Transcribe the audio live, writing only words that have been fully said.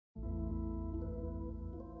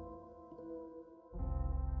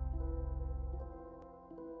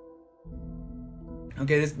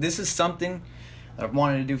Okay, this is something that I've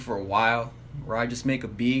wanted to do for a while, where I just make a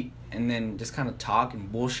beat and then just kind of talk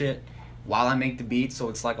and bullshit while I make the beat. So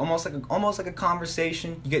it's like almost like a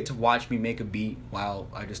conversation. You get to watch me make a beat while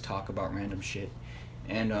I just talk about random shit,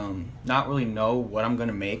 and not really know what I'm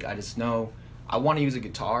gonna make. I just know I want to use a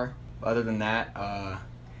guitar. Other than that,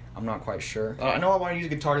 I'm not quite sure. I know I want to use a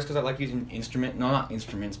guitar just because I like using not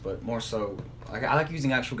instruments, but more so I like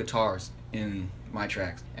using actual guitars in my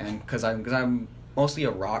tracks, and because I'm mostly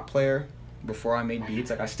a rock player. Before I made beats,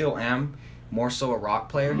 like I still am more so a rock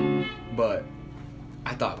player, but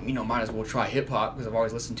I thought, might as well try hip hop because I've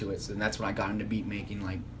always listened to it. So that's when I got into beat making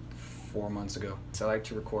like 4 months ago. So I like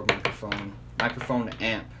to record microphone to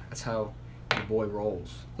amp. That's how the boy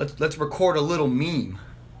rolls. Let's record a little meme.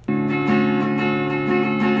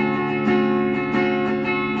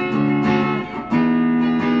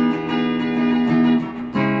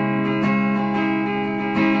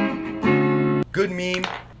 Good meme.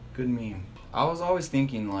 Good meme. I was always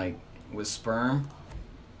thinking, like, with sperm,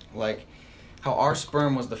 like, how our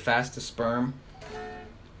sperm was the fastest sperm,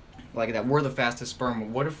 like, that we're the fastest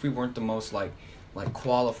sperm. What if we weren't the most, like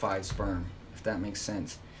qualified sperm, if that makes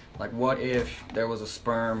sense? Like, what if there was a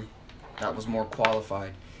sperm that was more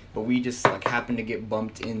qualified, but we just, like, happened to get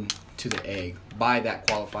bumped into the egg by that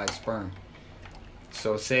qualified sperm?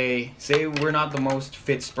 So, say we're not the most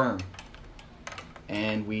fit sperm,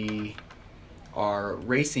 and we are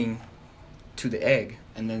racing to the egg,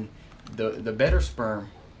 and then the better sperm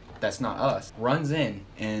that's not us runs in,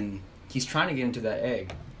 and he's trying to get into that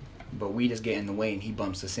egg, but we just get in the way and he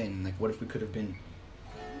bumps us in. Like, what if we could have been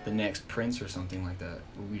the next prince or something like that?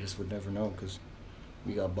 We just would never know because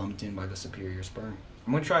we got bumped in by the superior sperm.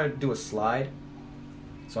 I'm gonna try to do a slide,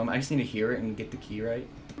 so I just need to hear it and get the key right.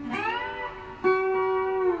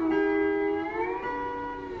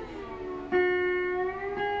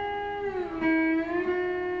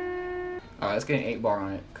 Alright, let's get an 8-bar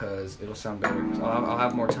on it, because it'll sound better. So I'll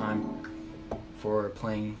have more time for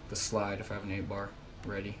playing the slide if I have an 8-bar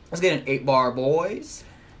ready. Let's get an 8-bar, boys.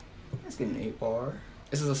 Let's get an 8-bar.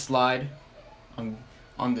 This is a slide on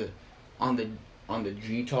the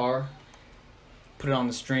G-tar. Put it on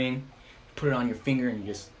the string, put it on your finger, and you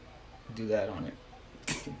just do that on it.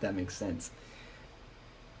 If that makes sense.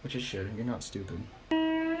 Which it should. You're not stupid.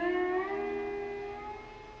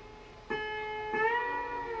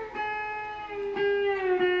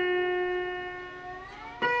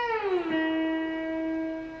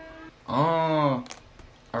 Oh,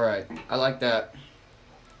 alright, I like that.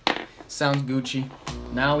 Sounds Gucci.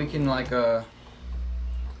 Now we can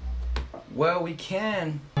well, we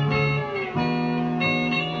can. I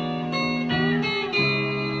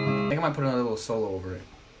think I might put another little solo over it.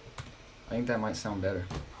 I think that might sound better.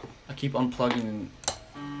 I keep unplugging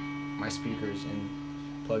my speakers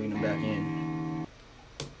and plugging them back in.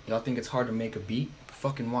 Y'all think it's hard to make a beat?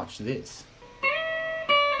 Fucking watch this.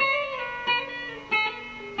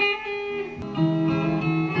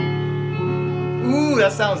 Ooh,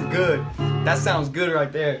 that sounds good. That sounds good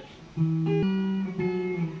right there.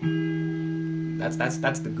 That's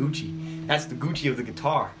the Gucci. That's the Gucci of the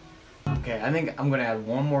guitar. Okay, I think I'm gonna add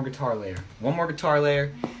one more guitar layer. One more guitar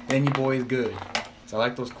layer, then your boy is good. So I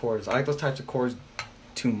like those chords. I like those types of chords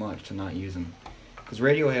too much to not use them. Because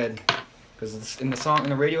in the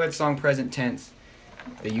Radiohead song Present Tense,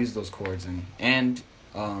 they use those chords and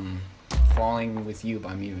Falling With You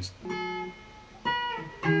by Muse.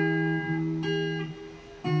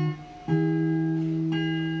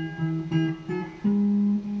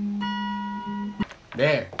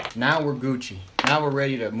 There. Now we're Gucci. Now we're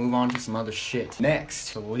ready to move on to some other shit. Next,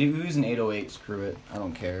 so we'll use an 808. Screw it. I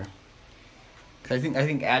don't care. Cause I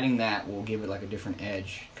think adding that will give it like a different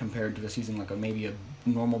edge compared to just using like maybe a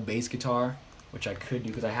normal bass guitar, which I could do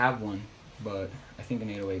because I have one. But I think an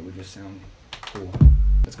 808 would just sound cool.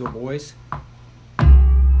 Let's go, boys.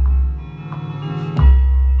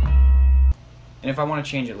 And if I want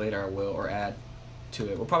to change it later, I will, or add to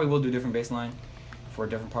it. We'll probably do a different bass line for a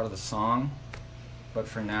different part of the song. But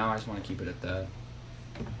for now, I just want to keep it at that.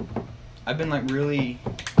 I've been really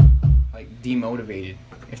demotivated,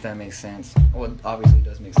 if that makes sense. Well, it obviously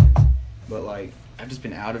does make sense. But I've just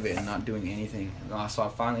been out of it and not doing anything. So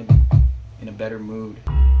I've finally been in a better mood.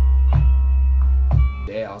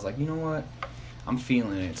 Today I was like, you know what? I'm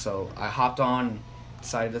feeling it. So I hopped on and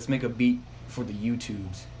decided, let's make a beat for the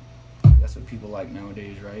YouTubes. That's what people like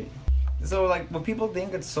nowadays, right? So when people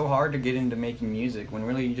think it's so hard to get into making music, when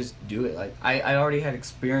really you just do it. I already had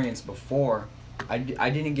experience before. I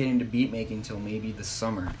didn't get into beat making until maybe the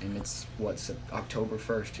summer, and it's October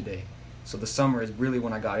 1st today. So the summer is really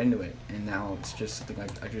when I got into it, and now it's just something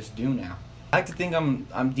I just do now. I like to think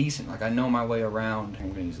I'm decent, like I know my way around.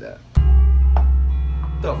 I'm gonna use that.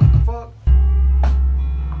 The fuck?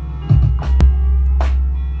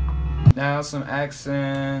 Now some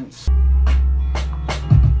accents.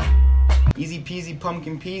 Easy peasy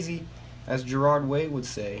pumpkin peasy, as Gerard Way would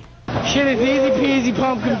say. Shit is easy peasy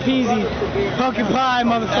pumpkin peasy. Pumpkin pie,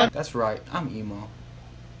 motherfucker. That's right, I'm emo.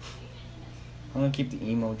 I'm gonna keep the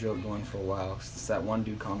emo joke going for a while. It's that one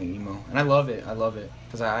dude called me emo. And I love it,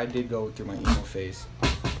 because I did go through my emo phase.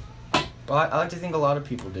 But I like to think a lot of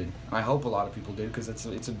people did. I hope a lot of people did, because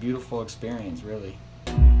it's a beautiful experience, really.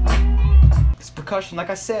 It's percussion, like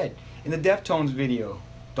I said, in the Deftones video.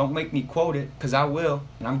 Don't make me quote it, because I will,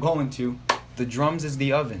 and I'm going to. The drums is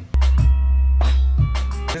the oven.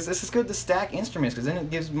 This is good to stack instruments, because then it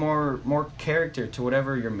gives more character to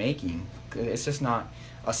whatever you're making. It's just not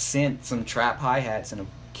a synth, some trap hi-hats, and a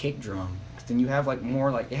kick drum. Then you have like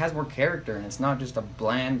more, like it has more character, and it's not just a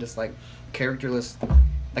bland, just like characterless,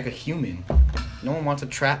 like a human. No one wants a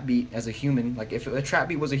trap beat as a human. Like if a trap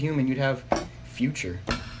beat was a human, you'd have Future.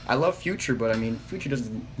 I love Future, but I mean Future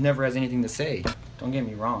never has anything to say. Don't get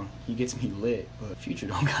me wrong, he gets me lit, but Future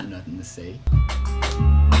don't got nothing to say.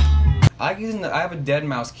 I have a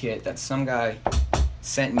deadmau5 kit that some guy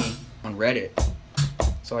sent me on Reddit,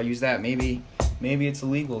 so I use that. Maybe it's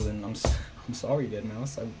illegal. Then I'm sorry,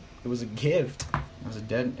 deadmau5. It was a gift.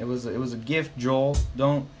 It was a gift, Joel.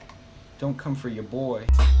 Don't come for your boy.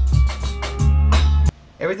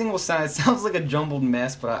 Everything will sound. It sounds like a jumbled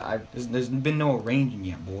mess, but there's been no arranging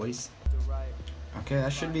yet, boys. Okay,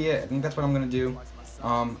 that should be it. I think that's what I'm gonna do.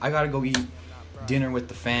 I gotta go eat dinner with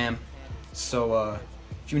the fam. So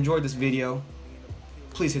if you enjoyed this video,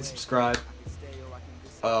 please hit subscribe.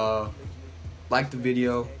 Like the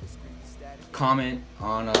video. Comment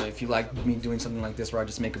on if you like me doing something like this where I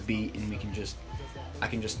just make a beat and I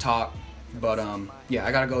can just talk. But yeah,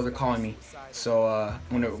 I gotta go. They're calling me. So I'm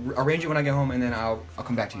gonna arrange it when I get home, and then I'll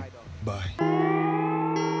come back to you. Bye.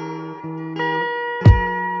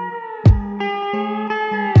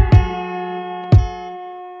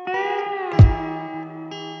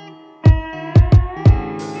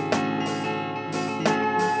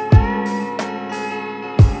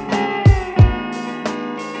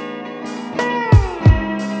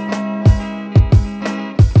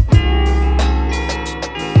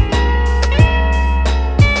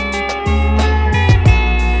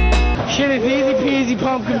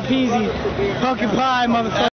 Pumpkin peasy, pumpkin pie, motherfucker.